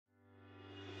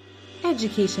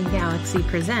Education Galaxy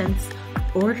presents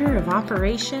Order of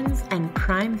Operations and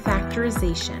Prime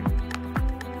Factorization.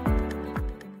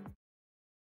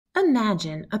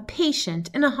 Imagine a patient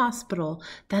in a hospital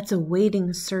that's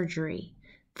awaiting surgery.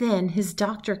 Then his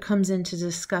doctor comes in to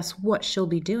discuss what she'll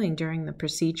be doing during the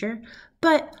procedure,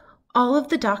 but all of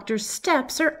the doctor's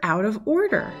steps are out of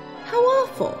order. How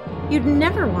awful! You'd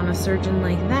never want a surgeon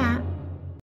like that.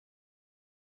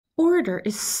 Order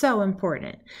is so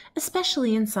important,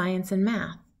 especially in science and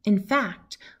math. In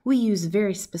fact, we use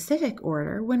very specific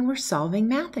order when we're solving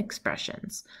math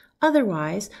expressions.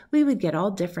 Otherwise, we would get all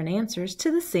different answers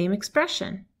to the same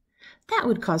expression. That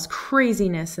would cause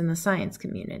craziness in the science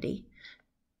community.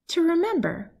 To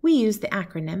remember, we use the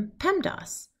acronym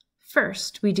PEMDAS.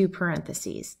 First, we do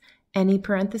parentheses. Any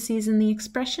parentheses in the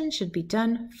expression should be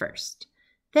done first.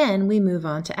 Then we move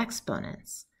on to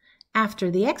exponents.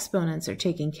 After the exponents are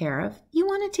taken care of, you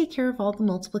want to take care of all the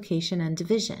multiplication and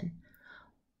division.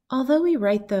 Although we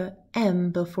write the M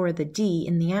before the D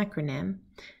in the acronym,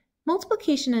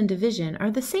 multiplication and division are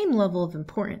the same level of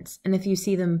importance, and if you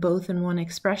see them both in one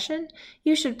expression,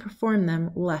 you should perform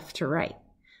them left to right.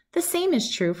 The same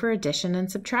is true for addition and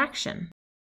subtraction.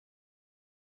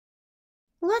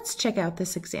 Let's check out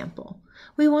this example.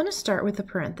 We want to start with the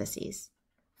parentheses.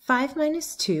 5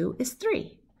 minus 2 is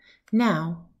 3.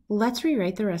 Now, let's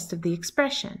rewrite the rest of the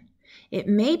expression. It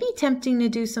may be tempting to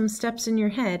do some steps in your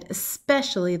head,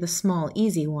 especially the small,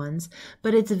 easy ones,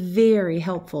 but it's very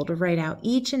helpful to write out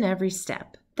each and every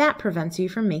step. That prevents you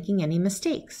from making any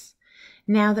mistakes.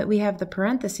 Now that we have the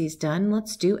parentheses done,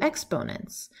 let's do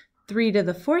exponents. 3 to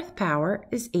the 4th power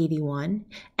is 81,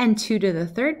 and 2 to the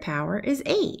 3rd power is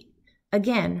 8.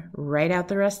 Again, write out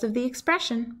the rest of the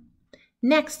expression.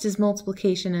 Next is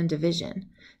multiplication and division.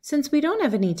 Since we don't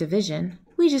have any division,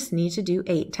 we just need to do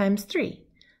 8 times 3.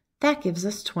 That gives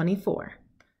us 24.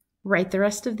 Write the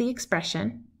rest of the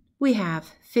expression. We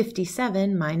have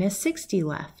 57 minus 60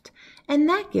 left, and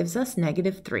that gives us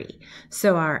 -3.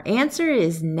 So our answer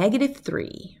is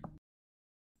 -3.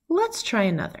 Let's try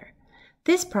another.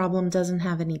 This problem doesn't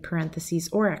have any parentheses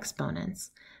or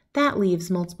exponents. That leaves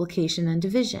multiplication and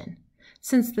division.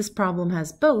 Since this problem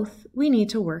has both, we need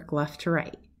to work left to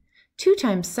right. 2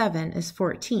 times 7 is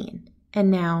 14, and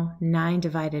now 9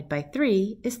 divided by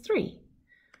 3 is 3.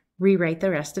 Rewrite the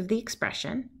rest of the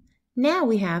expression. Now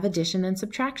we have addition and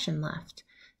subtraction left.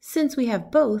 Since we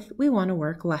have both, we want to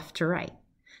work left to right.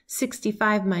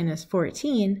 65 minus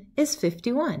 14 is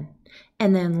 51,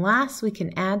 and then last we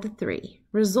can add the 3,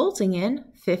 resulting in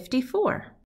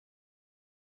 54.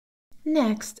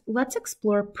 Next, let's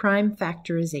explore prime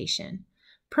factorization.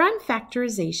 Prime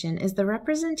factorization is the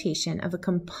representation of a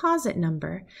composite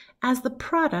number as the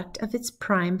product of its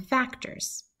prime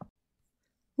factors.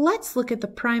 Let's look at the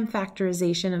prime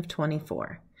factorization of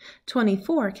 24.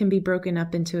 24 can be broken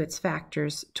up into its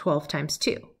factors 12 times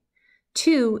 2.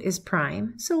 2 is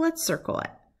prime, so let's circle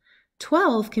it.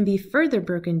 12 can be further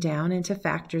broken down into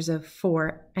factors of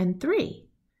 4 and 3.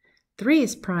 3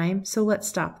 is prime, so let's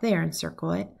stop there and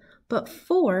circle it, but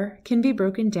 4 can be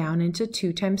broken down into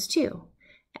 2 times 2.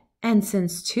 And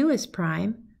since 2 is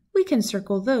prime, we can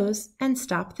circle those and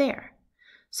stop there.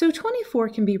 So 24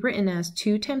 can be written as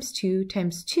 2 times 2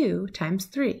 times 2 times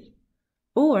 3,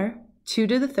 or 2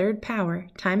 to the 3rd power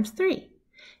times 3.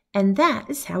 And that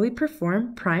is how we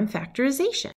perform prime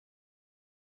factorization.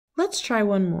 Let's try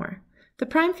one more. The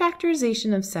prime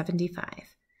factorization of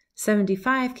 75.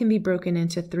 75 can be broken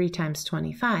into 3 times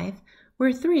 25,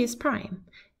 where 3 is prime,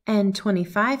 and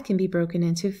 25 can be broken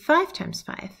into 5 times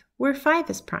 5, where 5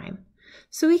 is prime.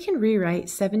 So we can rewrite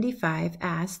 75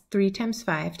 as 3 times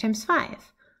 5 times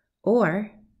 5, or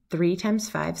 3 times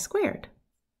 5 squared.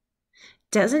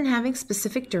 Doesn't having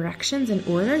specific directions and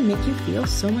order make you feel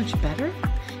so much better?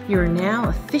 You are now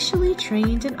officially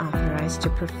trained and authorized to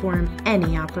perform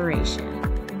any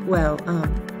operation. Well,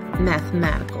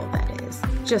 mathematical, that is.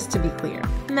 Just to be clear,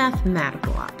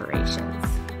 mathematical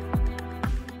operations.